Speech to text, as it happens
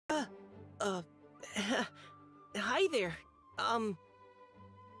Uh, uh, hi there.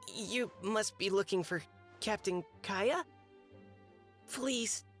 You must be looking for Captain Kaya?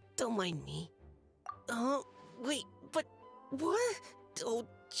 Please, don't mind me. Wait, but what? Oh,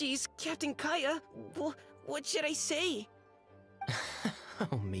 jeez, Captain Kaya, what should I say?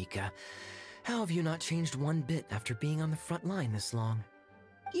 Oh, Mika, how have you not changed one bit after being on the front line this long?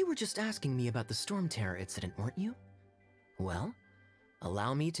 You were just asking me about the Storm Terror incident, weren't you? Well,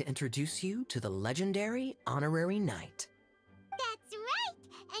 allow me to introduce you to the legendary Honorary Knight. That's right!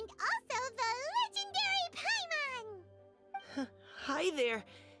 And also the legendary Paimon! Hi there.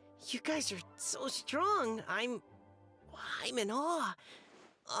 You guys are so strong. I'm in awe.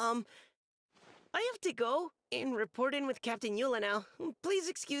 I have to go and report in with Captain Eula now. Please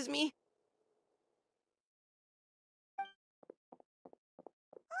excuse me.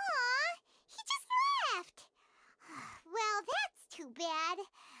 Aw, he just left! Well, that's too bad.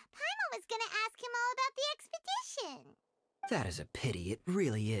 Paimon was gonna ask him all about the expedition. That is a pity, it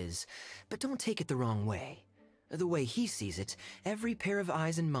really is. But don't take it the wrong way. The way he sees it, every pair of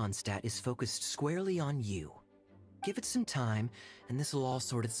eyes in Mondstat is focused squarely on you. Give it some time, and this will all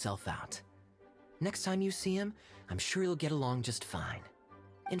sort itself out. Next time you see him, I'm sure you'll get along just fine.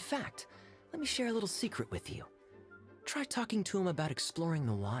 In fact, let me share a little secret with you. Try talking to him about exploring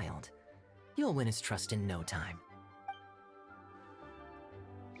the wild. You'll win his trust in no time.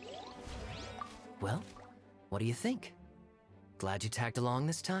 Well, what do you think? Glad you tagged along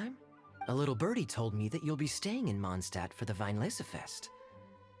this time? A little birdie told me that you'll be staying in Mondstat for the Weinlesefest.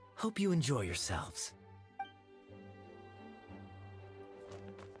 Hope you enjoy yourselves.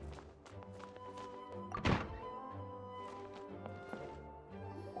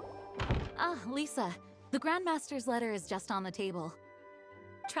 Ah, Lisa, the Grandmaster's letter is just on the table.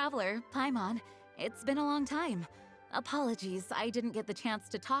 Traveler, Paimon, it's been a long time. Apologies, I didn't get the chance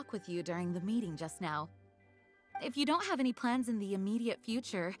to talk with you during the meeting just now. If you don't have any plans in the immediate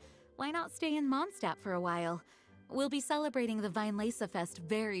future, why not stay in Mondstat for a while? We'll be celebrating the Weinlesefest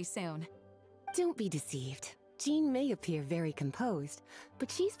very soon. Don't be deceived. Jean may appear very composed,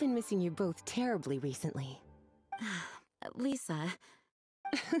 but she's been missing you both terribly recently. Lisa...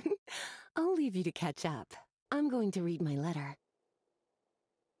 I'll leave you to catch up. I'm going to read my letter.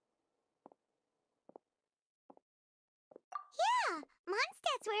 Yeah,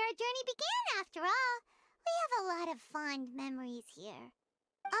 Mondstat's where our journey began after all. We have a lot of fond memories here.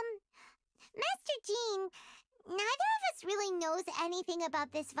 Master Jean, neither of us really knows anything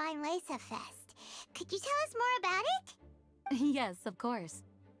about this Weinlesefest. Could you tell us more about it? Yes, of course.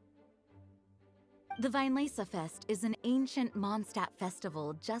 The Weinlesefest is an ancient Mondstat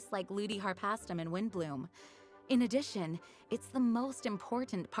festival just like Ludi Harpastum and Windbloom. In addition, it's the most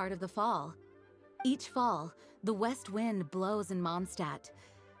important part of the fall. Each fall, the west wind blows in Mondstat.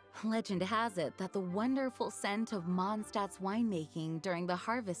 Legend has it that the wonderful scent of Mondstat's winemaking during the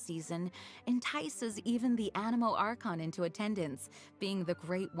harvest season entices even the Animo Archon into attendance, being the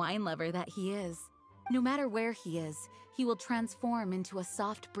great wine lover that he is. No matter where he is, he will transform into a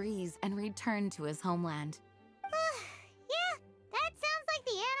soft breeze and return to his homeland. Yeah, that sounds like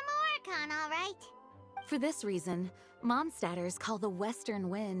the Animo Archon, all right. For this reason, Mondstatters call the western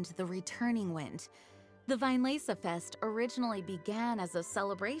wind the returning wind. The Weinlesefest originally began as a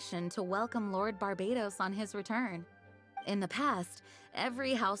celebration to welcome Lord Barbados on his return. In the past,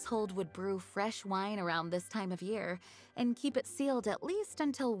 every household would brew fresh wine around this time of year and keep it sealed at least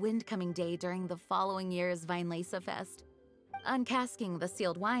until Windcoming Day during the following year's Weinlesefest. Uncasking the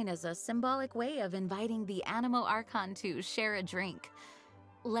sealed wine is a symbolic way of inviting the Animo Archon to share a drink.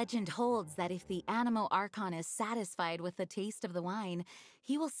 Legend holds that if the Animo Archon is satisfied with the taste of the wine,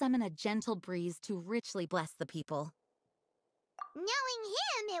 he will summon a gentle breeze to richly bless the people. Knowing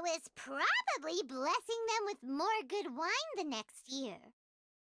him, it was probably blessing them with more good wine the next year.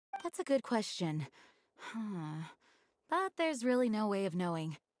 That's a good question. But there's really no way of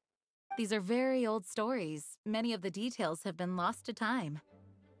knowing. These are very old stories. Many of the details have been lost to time.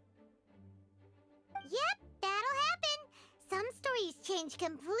 Yep, that'll happen. Some stories change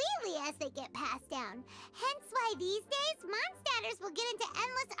completely as they get passed down. Hence why these days, Mondstatters will get into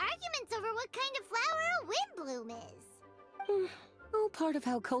endless arguments over what kind of flower a Windbloom is. All part of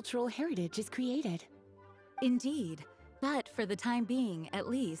how cultural heritage is created. Indeed. But for the time being, at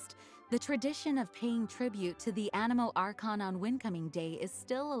least, the tradition of paying tribute to the Animo Archon on Windcoming Day is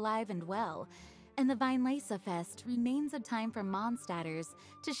still alive and well, and the Weinlesefest remains a time for Mondstatters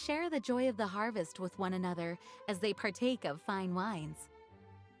to share the joy of the harvest with one another as they partake of fine wines.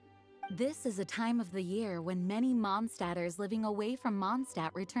 This is a time of the year when many Mondstatters living away from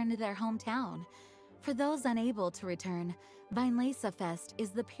Mondstat return to their hometown. For those unable to return, Weinlesefest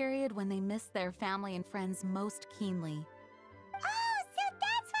is the period when they miss their family and friends most keenly. Oh, so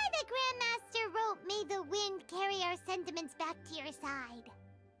that's why the Grandmaster wrote, "May the wind carry our sentiments back to your side."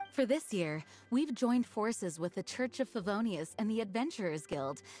 For this year, we've joined forces with the Church of Favonious and the Adventurers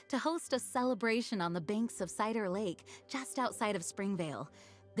Guild to host a celebration on the banks of Cider Lake, just outside of Springvale.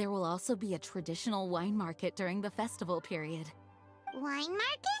 There will also be a traditional wine market during the festival period. Wine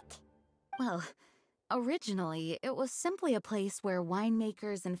market? Well, originally, it was simply a place where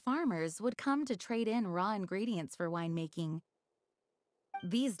winemakers and farmers would come to trade in raw ingredients for winemaking.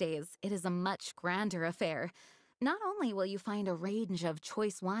 These days, it is a much grander affair. Not only will you find a range of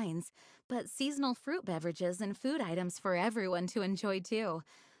choice wines, but seasonal fruit beverages and food items for everyone to enjoy too.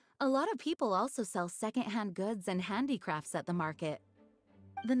 A lot of people also sell secondhand goods and handicrafts at the market.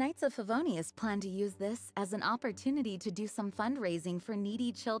 The Knights of Favonious plan to use this as an opportunity to do some fundraising for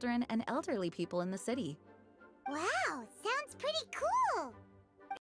needy children and elderly people in the city. Wow, sounds pretty cool.